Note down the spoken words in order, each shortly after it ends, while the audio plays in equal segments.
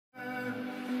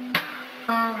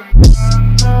Yo,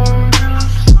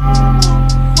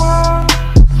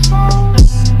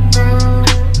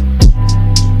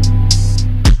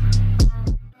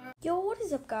 what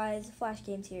is up guys, Flash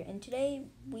Games here, and today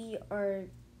we are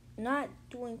not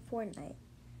doing Fortnite.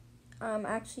 I'm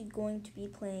actually going to be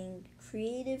playing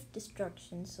Creative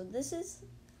Destruction. So this is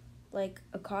like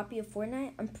a copy of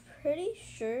Fortnite. I'm pretty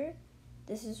sure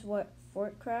this is what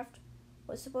Fortcraft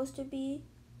was supposed to be.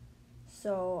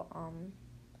 So,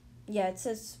 yeah, it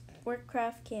says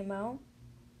Fortcraft came out.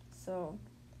 So,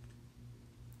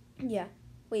 yeah.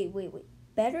 Wait.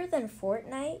 Better than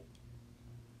Fortnite?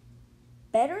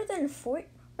 Better than Fort?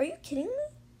 Are you kidding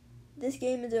me? This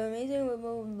game is amazing. Blah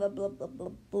blah blah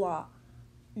blah blah.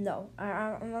 No,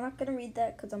 I'm not gonna read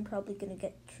that because I'm probably gonna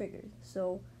get triggered.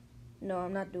 So, no,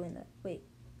 I'm not doing that. Wait,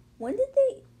 when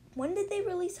did they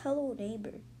release Hello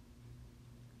Neighbor?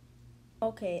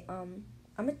 Okay,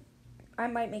 I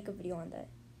might make a video on that.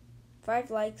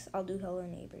 5 likes, I'll do Hello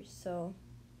Neighbors. So,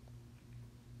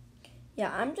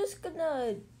 yeah, I'm just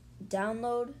gonna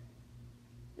download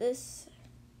this.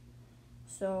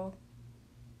 So,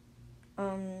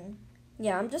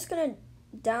 yeah, I'm just gonna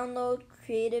download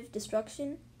Creative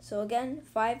Destruction. So again,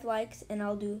 5 likes and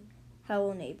I'll do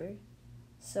Hello Neighbor.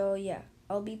 So yeah,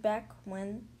 I'll be back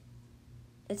when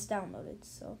it's downloaded.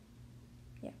 So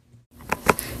yeah.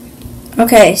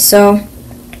 Okay, so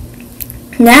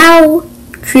now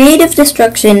Creative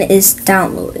Destruction is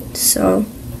downloaded. So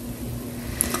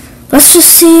let's just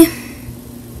see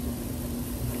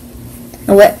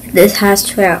what this has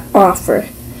to offer.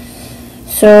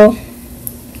 So,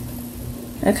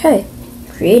 okay,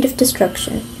 Creative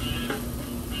Destruction.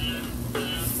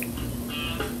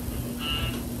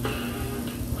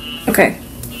 Okay.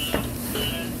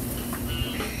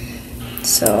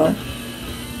 So,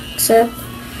 accept.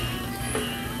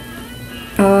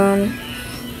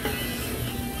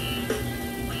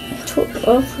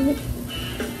 Total offer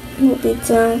will be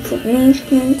done for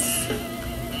maintenance.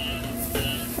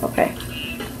 Okay.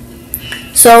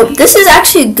 So this is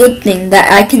actually a good thing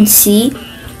that I can see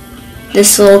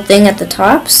this little thing at the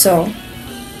top. So,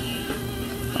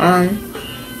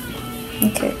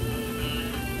 okay.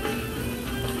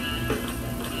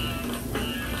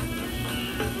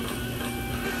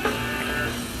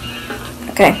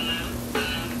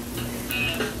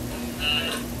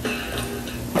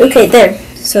 Okay, there.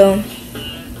 So,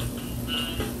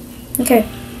 okay.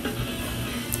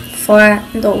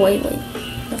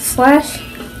 The Flash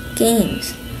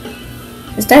Games.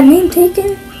 Is that name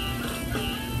taken?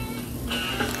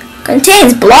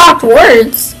 Contains blocked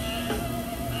words.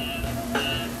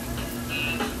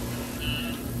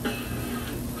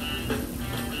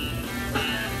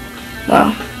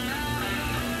 Wow.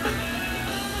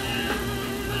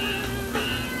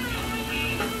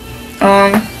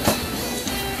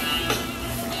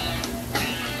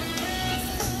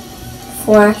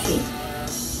 Flashy.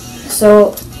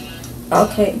 So,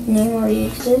 okay, name already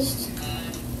exists.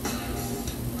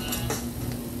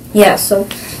 Yeah, so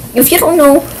if you don't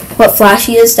know what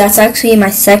Flashy is, that's actually my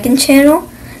second channel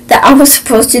that I was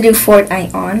supposed to do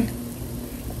Fortnite on.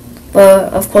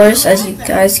 But of course, as you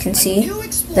guys can see,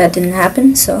 that didn't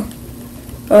happen. So,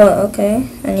 okay,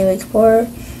 a new explorer.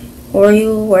 Who are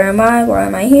you? Where am I? Why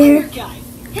am I here?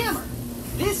 Hammer.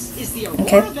 This is the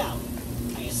Aurora Valley.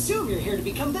 I assume you're here to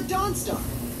become the Dawnstar.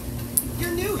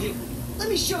 You're new here. Let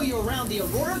me show you around the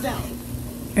Aurora Valley.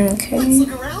 Okay. Let's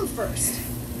look around first.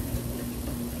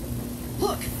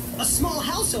 Look, a small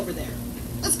house over there.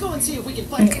 Let's go and see if we can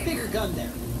find a bigger gun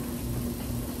there.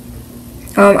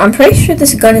 I'm pretty sure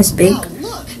this gun is big. Wow,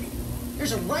 look.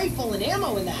 There's a rifle and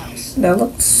ammo in the house. That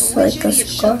looks like a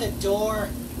scar. Shut the door.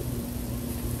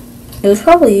 It was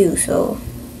probably you, so.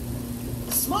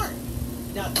 Smart.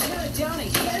 Now tear it down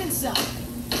and get inside.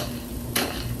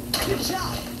 Good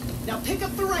job. Now pick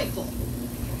up the rifle.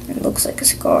 It looks like a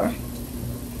scar.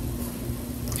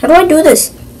 How do I do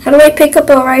this? How do I pick up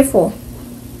a rifle?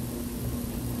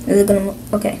 Is it gonna...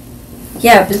 Okay.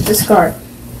 Yeah, it's the scar.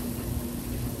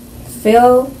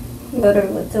 Fail better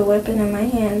with the weapon in my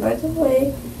hand. By the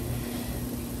way,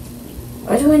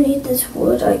 why do I need this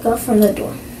wood I got from the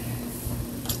door?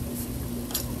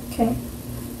 Okay.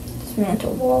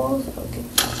 Dismantle walls. Okay.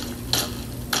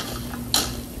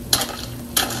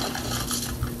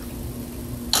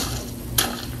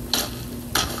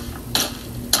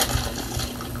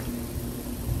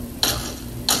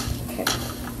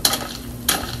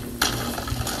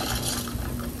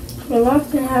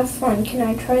 Relax and have fun. Can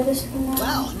I try this now?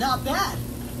 Wow, not bad.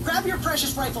 Grab your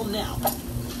precious rifle now.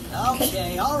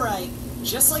 Okay, alright.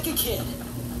 Just like a kid.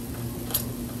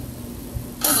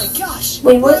 Oh my gosh!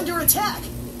 Wait, we're what? under attack!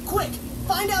 Quick,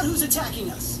 find out who's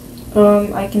attacking us.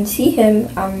 I can see him.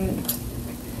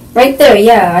 Right there.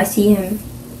 Yeah, I see him.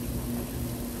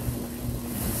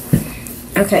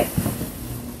 Okay.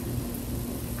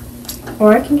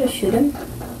 Or I can just shoot him.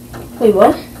 Wait,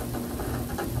 what?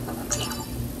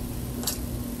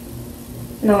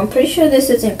 No, I'm pretty sure this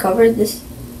isn't covered. This.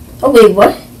 Oh wait,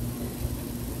 what?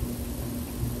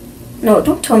 No,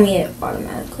 don't tell me it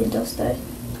automatically does that.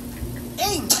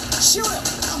 Aim! Shoot him!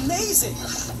 Amazing!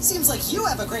 Seems like you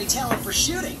have a great talent for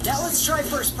shooting. Now let's try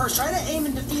first person. Try to aim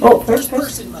and defeat him in first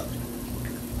person mode.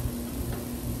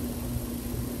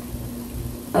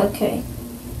 Okay.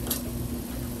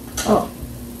 Oh.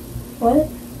 What?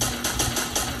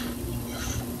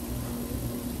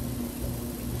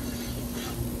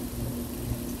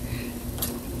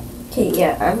 Okay,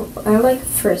 yeah, I like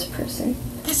first person.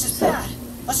 This is bad.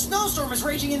 A snowstorm is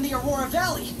raging in the Aurora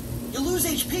Valley. You lose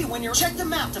HP when you check the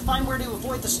map to find where to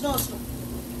avoid the snowstorm.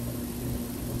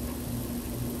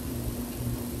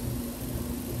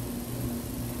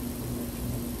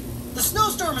 The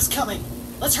snowstorm is coming.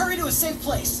 Let's hurry to a safe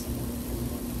place.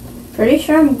 Pretty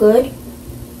sure I'm good.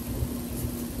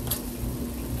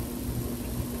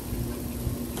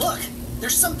 Look,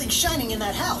 there's something shining in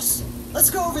that house. Let's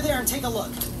go over there and take a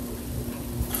look.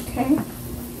 Okay.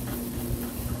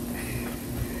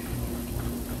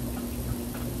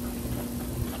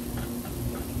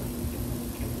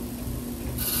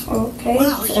 Okay.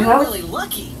 Wow, so you're really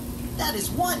lucky. That is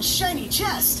one shiny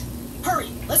chest. Hurry,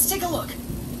 let's take a look.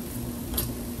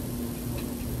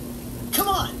 Come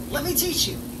on, let me teach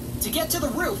you. To get to the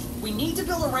roof, we need to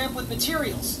build a ramp with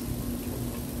materials.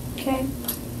 Okay.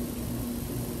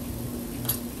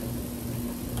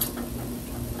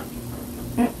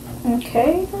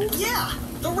 Okay. Yeah,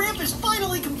 the ramp is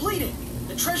finally completed.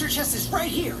 The treasure chest is right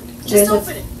here. Just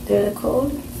open it. There's a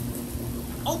code.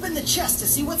 Open the chest to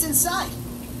see what's inside.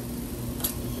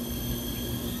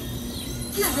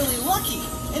 You're really lucky.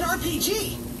 An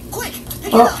RPG. Quick,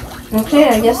 pick it up. Okay,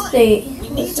 I guess they We need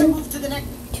to listen move to the next.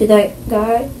 to that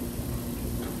guy.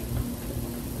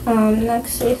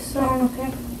 Next safe zone.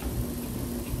 Okay.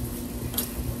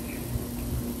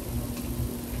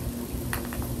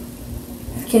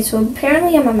 Okay, so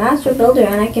apparently I'm a master builder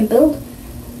and I can build.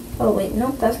 Oh wait,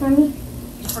 nope, that's not me.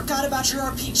 You forgot about your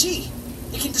RPG.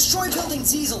 It can destroy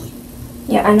buildings easily.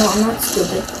 Yeah, I know, I'm not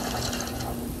stupid.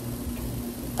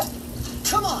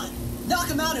 Come on, knock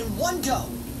him out in one go.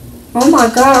 Oh my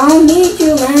god, I don't need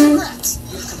you, man. Congrats,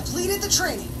 you've completed the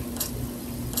training.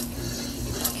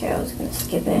 Okay, I was gonna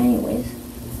skip it anyways.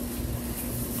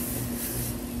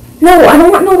 No, I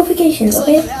don't want notifications, Looks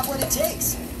like okay? you have what it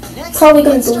takes. Next, Probably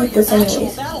gonna let's start delete this your actual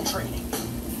anyways. battle training.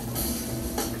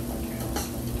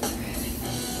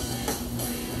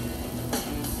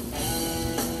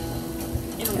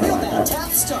 In a real battle,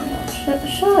 tap start.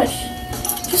 Shush.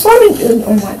 Just let me.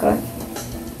 Oh my god.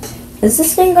 Is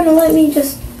this thing gonna let me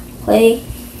just play?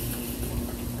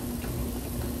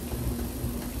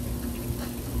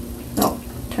 No.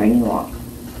 Turn you off.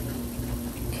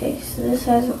 Okay, so this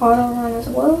has auto run as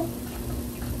well.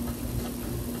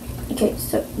 Okay,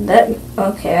 so that.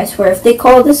 Okay, I swear, if they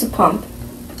call this a pump.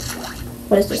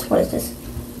 What is this? What is this?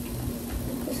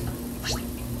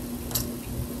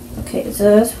 Okay,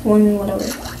 so that's one, whatever.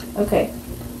 Okay.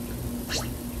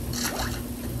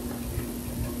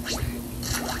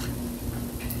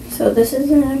 So this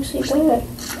isn't actually bad.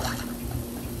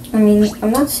 I mean,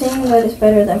 I'm not saying that it's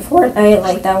better than Fortnite,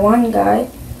 like that one guy.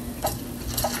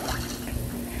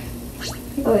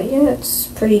 But yeah, it's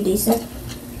pretty decent.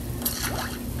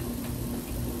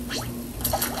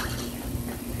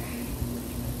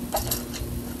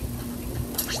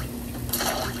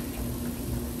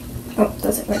 Oh,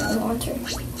 doesn't bring the launcher.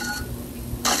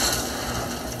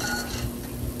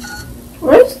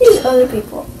 Where's these other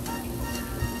people?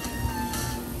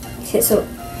 Okay, so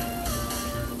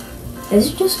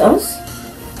is it just us?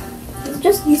 Is it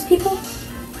just these people?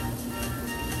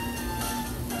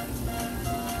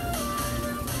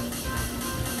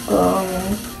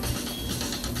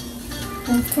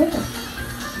 Okay.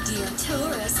 Dear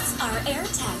tourists, our air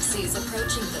taxi is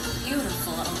approaching the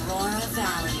beautiful Aurora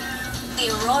Valley.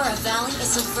 The Aurora Valley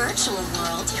is a virtual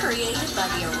world created by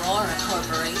the Aurora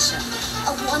Corporation,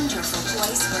 a wonderful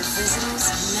place where visitors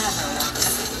never want to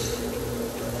see.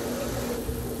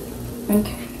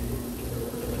 Okay.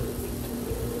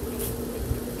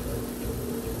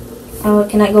 Oh,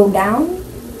 can I go down?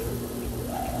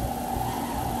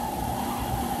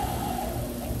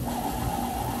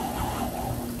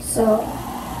 So,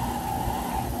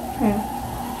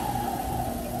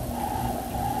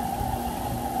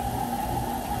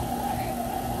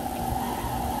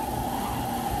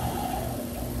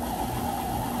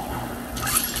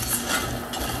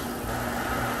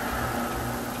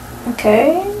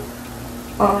 Okay.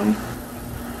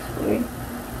 Weird.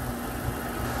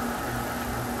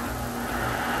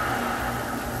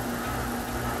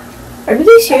 Are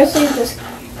they seriously just...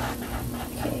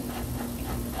 Okay.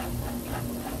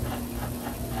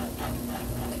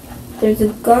 There's a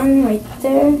gun right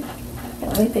there. Yeah,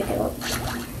 let me pick it up.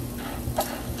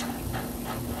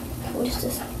 What is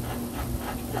this?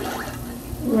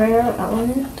 Rare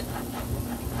element.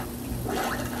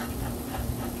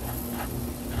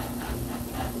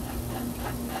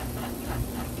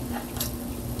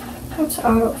 What's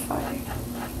auto fire?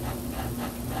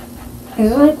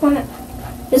 Is it like one?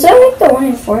 Is that like the one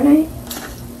in Fortnite?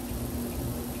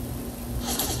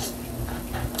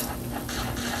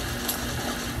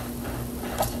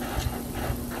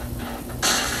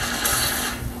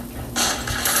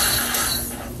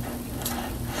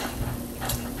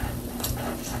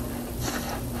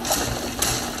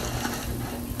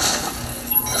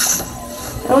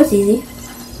 That was easy.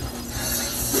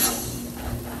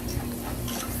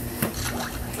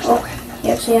 Oh, he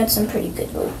actually had some pretty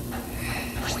good loot.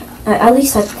 At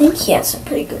least I think he had some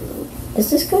pretty good loot. Is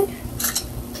this good?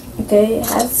 Okay, it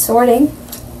has sorting.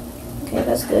 Okay,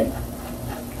 that's good.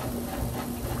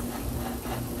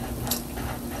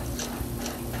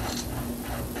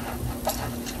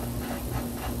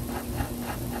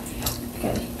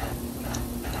 Okay.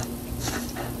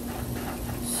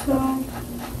 So...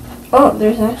 Oh,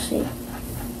 there's actually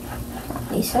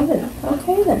 97.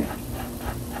 Okay then.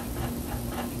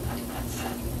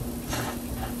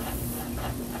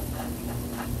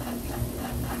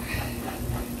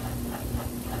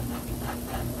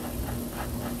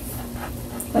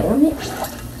 Wait, let me...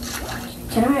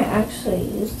 Can I actually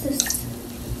use this?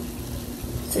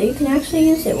 So you can actually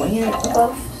use it when you're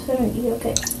above 70,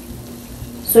 okay.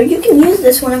 So you can use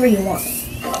this whenever you want.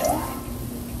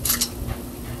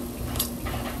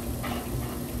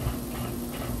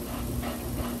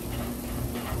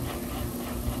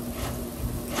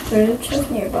 There's a chest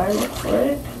nearby, look for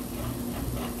it.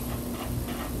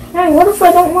 Hey, what if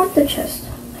I don't want the chest?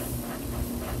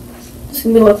 It's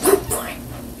gonna be like, oh boy.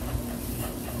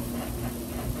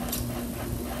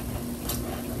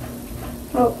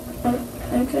 Oh,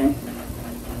 okay.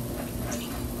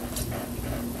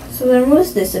 So then what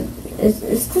is this?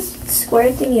 Is this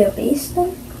square thingy a base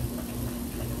thing?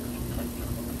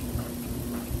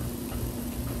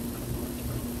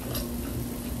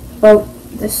 Well,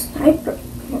 the sniper.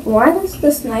 Why does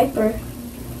the sniper...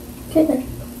 Okay then.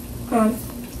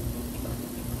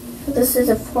 So this is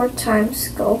a 4x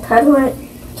scope. How do I...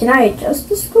 Can I adjust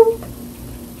the scope?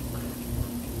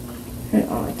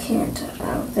 No, I can't.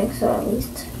 I don't think so, at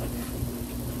least.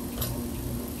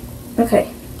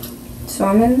 Okay. So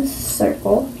I'm in this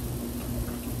circle.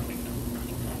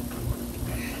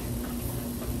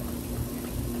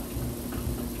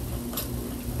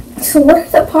 So what are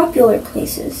the popular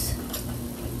places?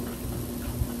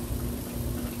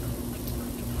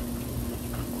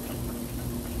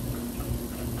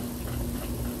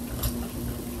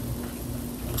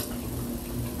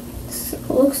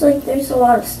 Looks like there's a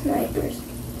lot of snipers.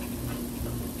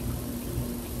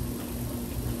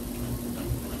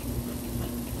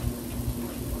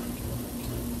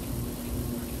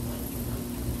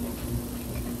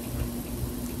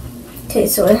 Okay,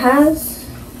 so it has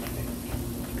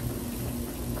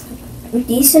a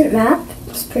decent map.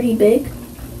 It's pretty big.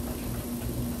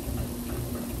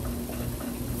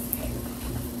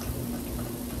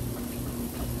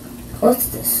 What's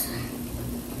this?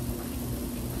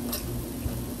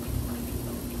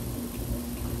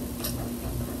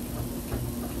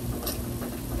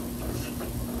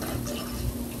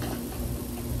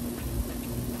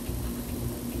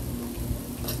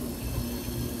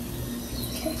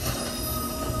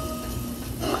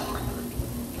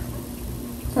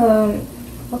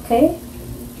 Okay.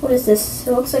 What is this?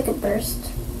 It looks like a burst.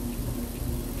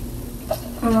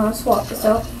 Let's swap this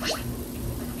out.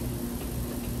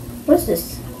 What is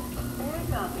this?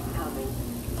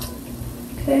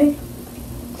 Okay.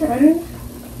 Then,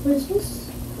 what is this?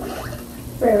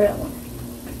 Rare one.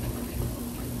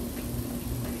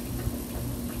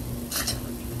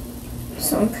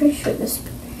 So I'm pretty sure this...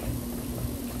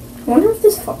 I wonder if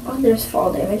this there's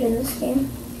fall damage in this game.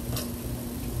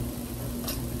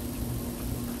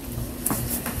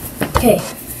 Okay.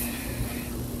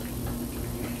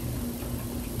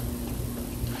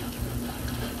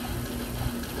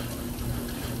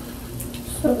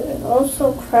 So there's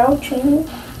also crouching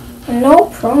and no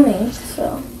proning,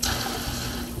 so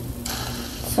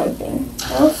something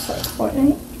else like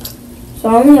Fortnite. So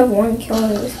I only have one kill in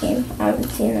this game. I haven't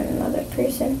seen another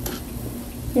person.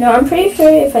 No, I'm pretty sure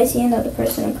if I see another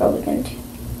person, I'm probably going to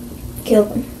kill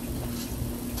them.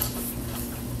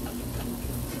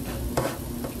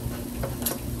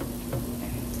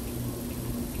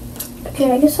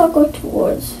 Okay, I guess I'll go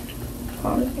towards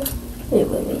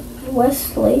wait.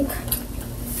 Westlake.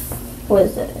 What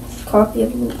is that? Copy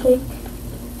of Loot Lake.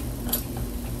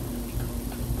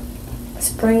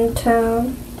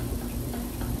 Springtown.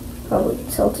 Probably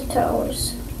Tilted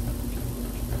Towers.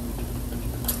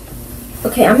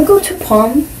 Okay, I'm gonna go to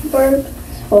Palmberg.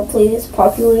 Hopefully it's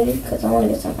populated because I want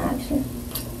to get some action.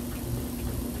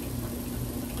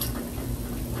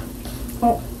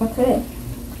 Oh, okay.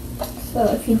 So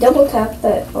if you double tap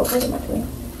that, oh, what am I doing?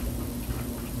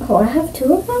 Oh, I have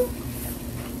two of them?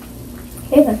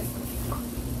 Okay then.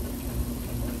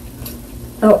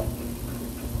 Oh.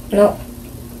 No.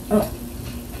 Oh.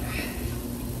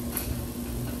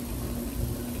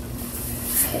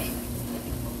 Okay.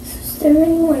 So is there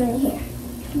anyone in here?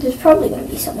 There's probably going to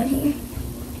be someone here.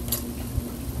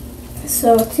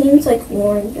 So it seems like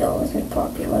Warrenville isn't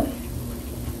popular.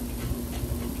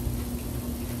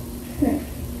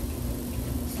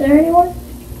 Is there anyone?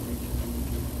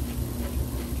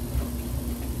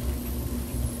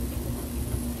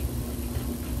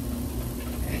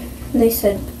 They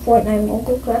said Fortnite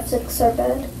mobile graphics are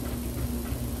bad.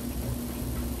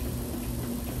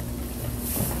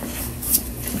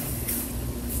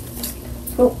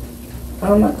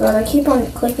 Oh my god, I keep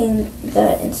on clicking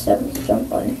that instead of the jump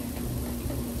button.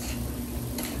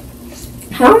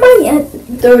 How am I at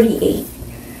 38?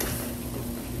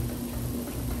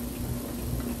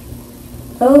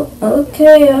 Oh,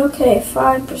 okay,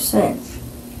 5%.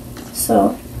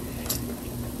 So,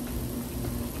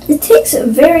 it takes a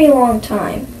very long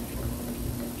time.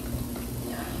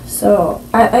 So,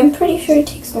 I'm pretty sure it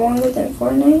takes longer than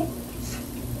Fortnite.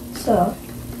 So,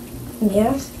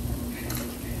 yeah.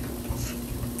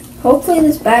 Hopefully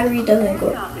this battery doesn't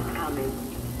go.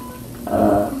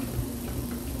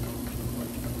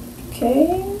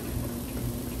 Okay.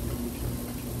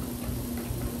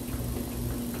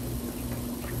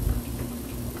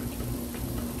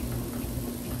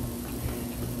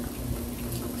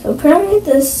 So apparently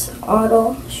this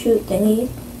auto shoot thingy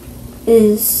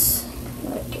is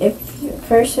like if your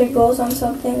cursor goes on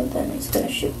something, then it's gonna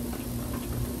shoot.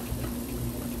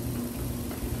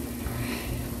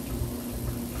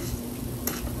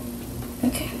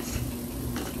 Okay.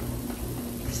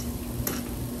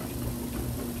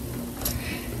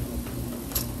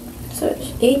 So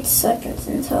it's 8 seconds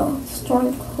until the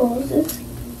storm closes.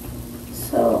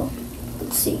 So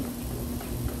let's see.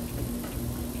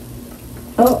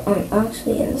 Oh, I'm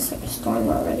actually in the storm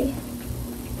already.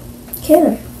 Okay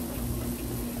then.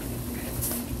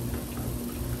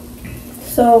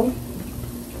 So,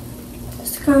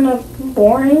 it's kind of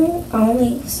boring. I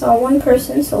only saw one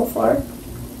person so far.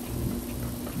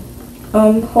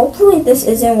 Hopefully this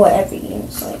isn't what every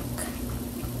game's like.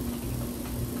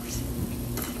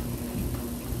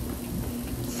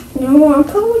 You know what, I'm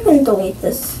probably gonna delete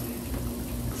this.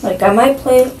 Like, I might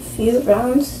play a few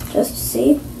rounds just to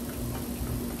see.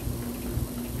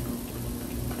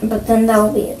 But then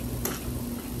that'll be it.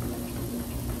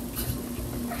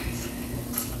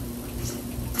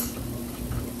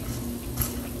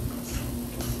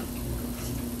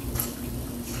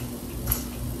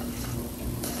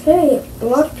 Okay, a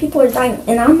lot of people are dying,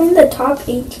 and I'm in the top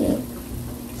 18.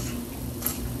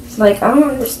 Like, I don't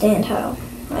understand how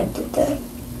I did that.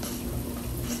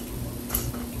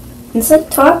 It's like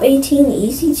top 18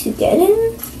 easy to get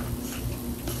in?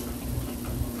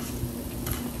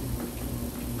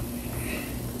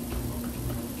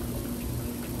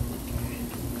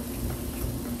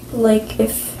 Like,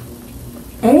 if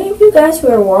any of you guys who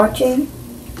are watching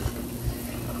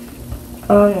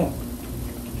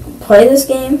play this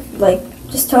game, like,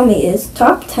 just tell me, is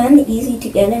top 10 easy to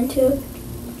get into?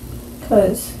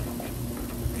 Because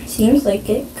it seems like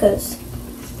it, because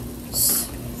it's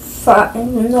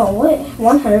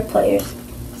 100 players.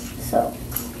 So,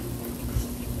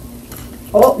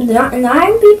 oh,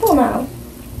 9 people now.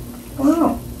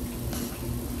 Wow.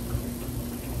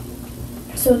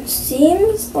 So it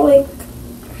seems like,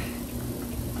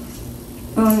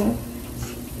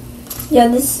 yeah,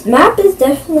 this map is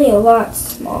definitely a lot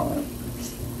smaller.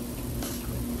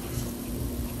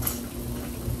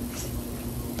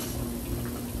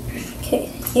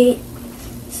 Okay, 8,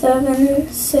 7,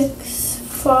 6,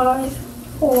 5,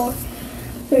 4,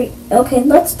 3. Okay,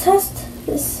 let's test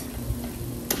this.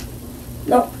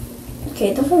 No. Okay,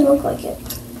 it doesn't look like it.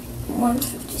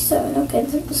 157. Okay,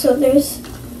 so there's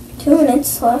 2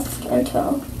 minutes left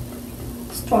until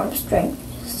storm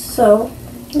strength. So,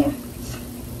 yeah.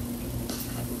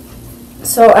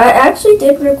 So, I actually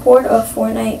did record a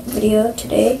Fortnite video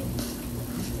today.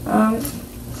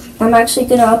 I'm actually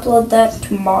going to upload that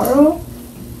tomorrow.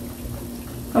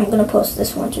 I'm going to post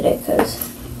this one today because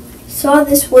saw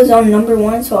this was on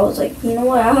 #1, so I was like, you know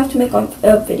what, I have to make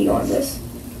a video on this.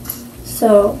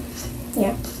 So,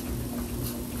 yeah.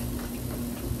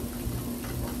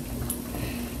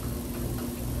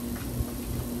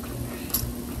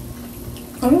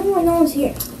 I don't know why no one's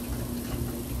here.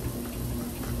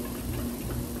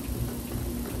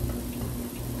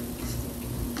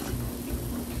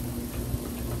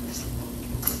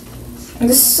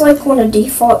 This is like when a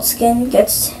default skin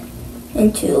gets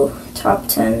into top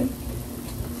 10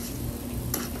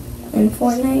 in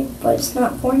Fortnite, but it's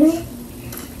not Fortnite.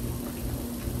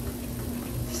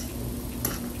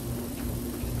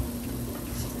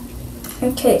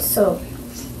 Okay, so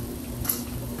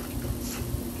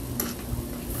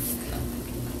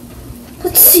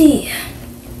let's see.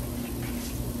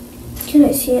 Can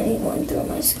I see anyone through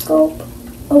my scope?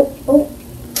 Oh.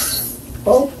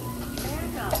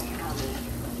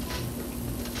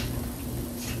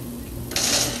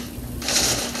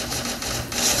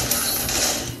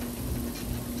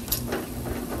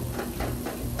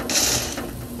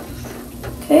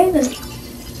 Okay then.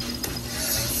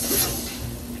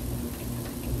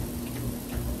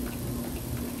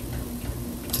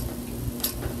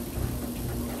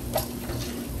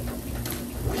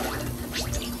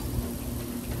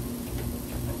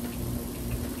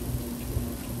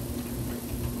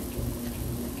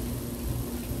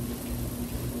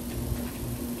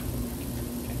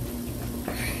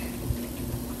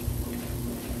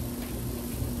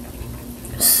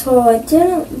 So I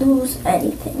didn't lose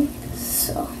anything,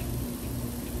 so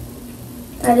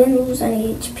I didn't lose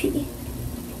any HP.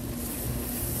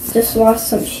 Just lost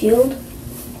some shield.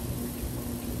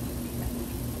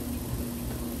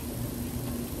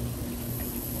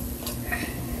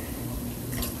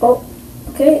 Oh,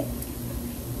 okay.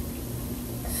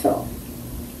 So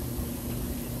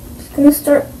it's gonna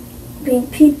start being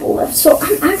people left. So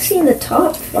I'm actually in the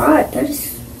top 5. That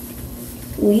is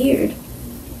weird.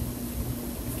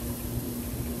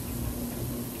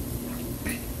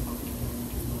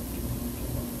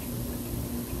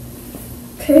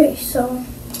 Okay, so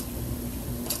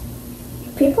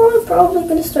people are probably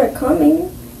gonna start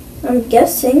coming, I'm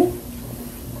guessing.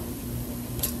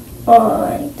 Oh,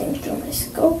 anything through my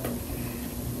scope.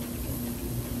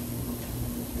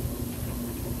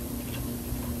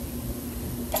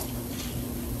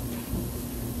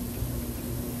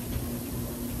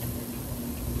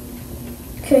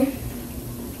 Okay.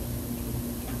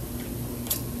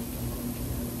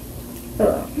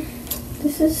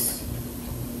 This is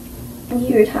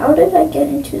weird. How did I get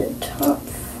into the top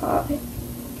 5?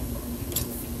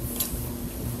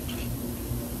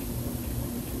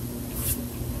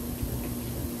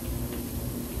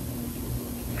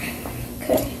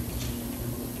 Okay.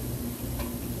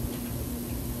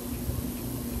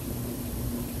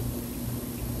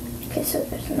 Okay, so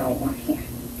there's no one here.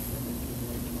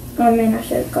 I mean, I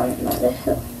should have gone by the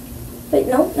hill. Wait,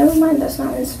 no, never mind. That's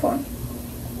not his spawn.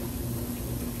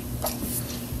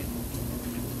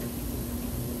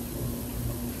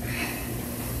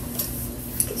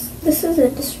 This is a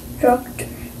destructor.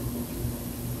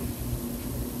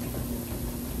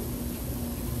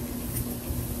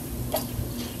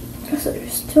 So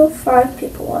there's still 5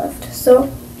 people left.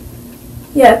 So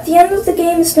yeah, at the end of the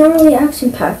game, it's not really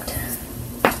action-packed.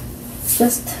 It's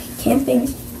just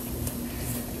camping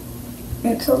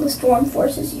until the storm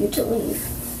forces you to leave.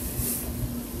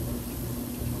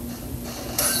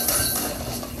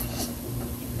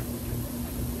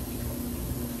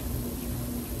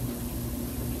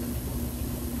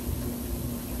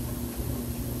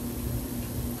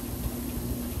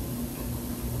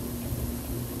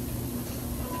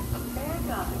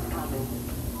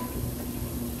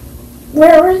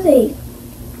 Where are they?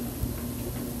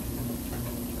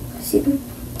 I see them.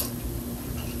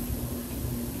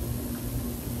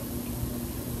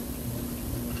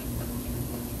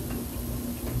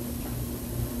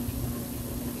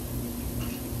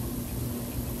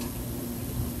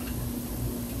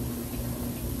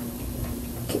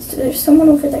 Okay, so there's someone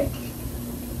over there.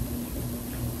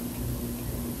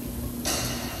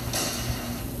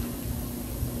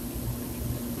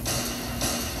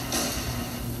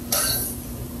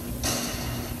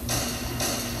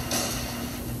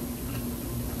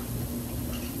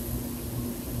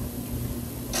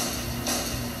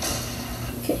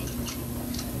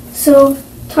 So,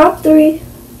 top 3.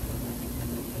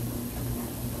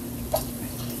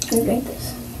 I'm gonna drink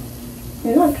this.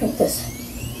 I'm not drink this.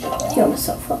 Heal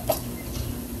myself up.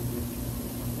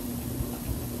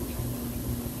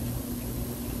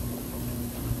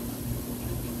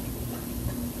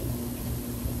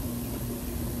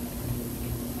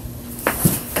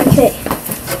 Okay.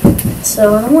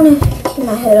 So I want to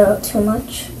sticking my head out too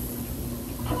much.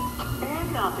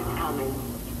 Airdrop is coming.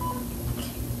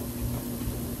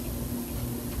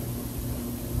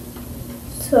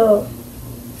 So,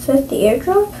 is that the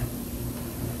airdrop?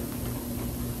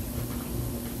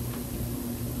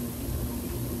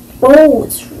 Oh,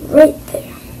 it's right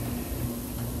there.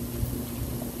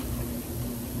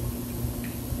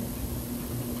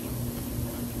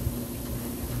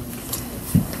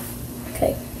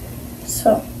 Okay,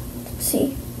 so, let's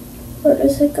see. Where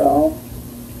does it go?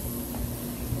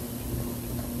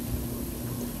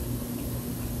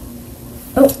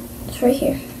 Oh, it's right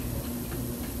here.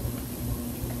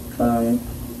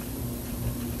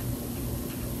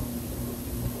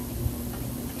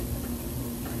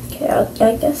 Okay,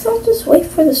 I guess I'll just wait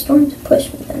for the storm to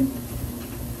push me then.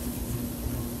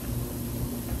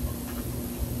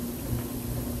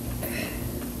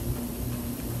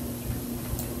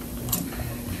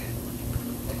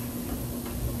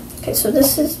 Okay, so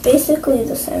this is basically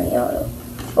the semi-auto.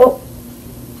 Oh!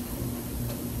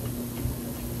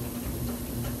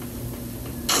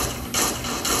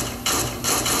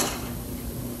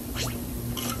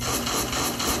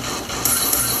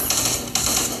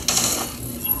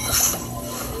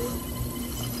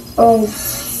 Oh.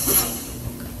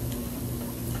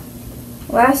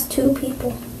 Last two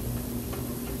people.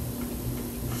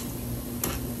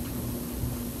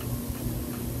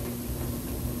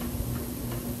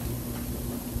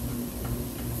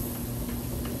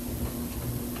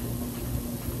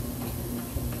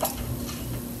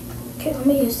 Okay, let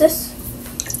me use this.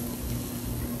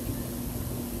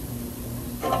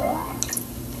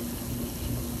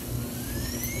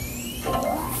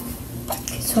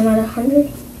 Okay, so I'm at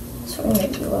 100. So I'm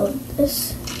going to reload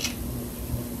this.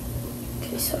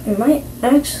 Okay, so I might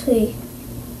actually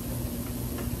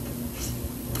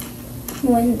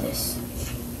win this.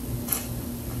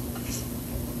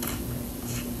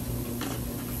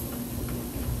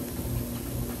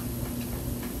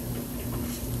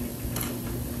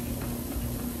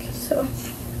 Okay, so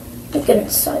let me get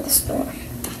inside the storm.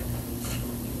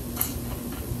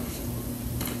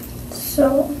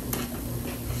 So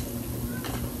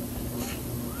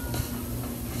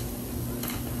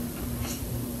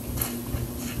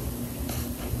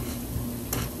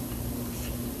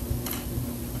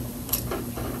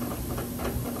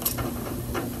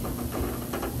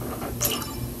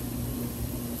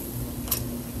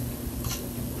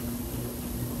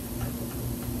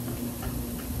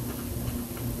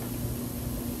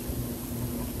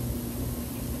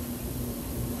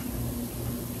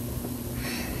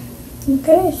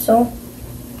okay, so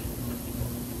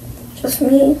just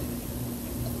me,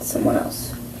 someone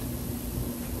else.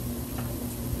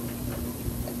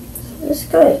 So this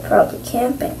guy is probably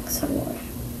camping somewhere.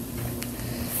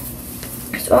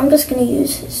 So I'm just going to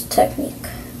use his technique.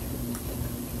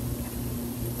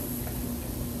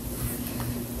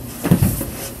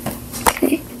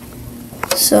 Okay,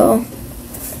 so,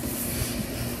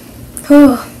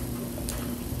 oh.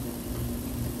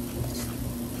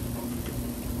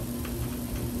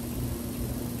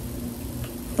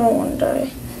 I don't want to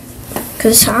die.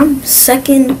 Because I'm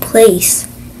second place.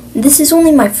 This is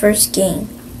only my first game.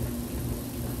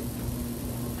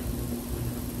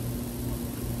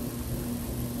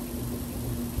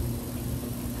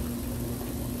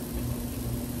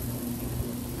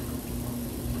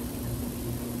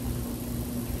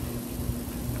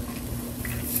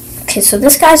 Okay, so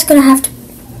this guy's gonna have to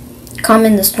come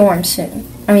in the storm soon.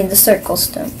 I mean the circle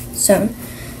soon.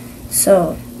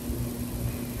 So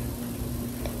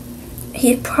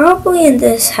he's probably in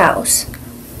this house.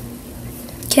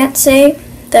 Can't say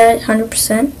that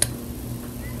 100%,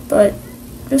 but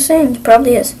just saying, he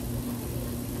probably is.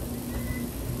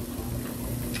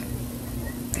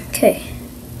 Okay.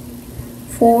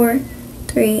 4,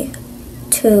 3,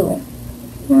 2,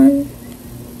 1.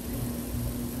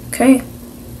 Okay.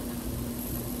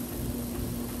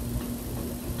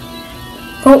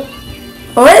 Oh,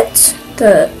 what?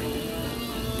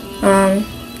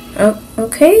 Oh,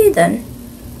 okay then.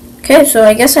 Okay, so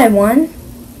I guess I won.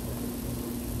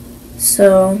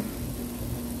 So,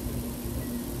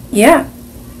 yeah.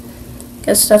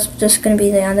 Guess that's just gonna be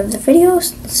the end of the video.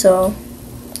 So,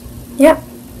 yeah.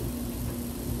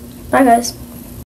 Bye, guys.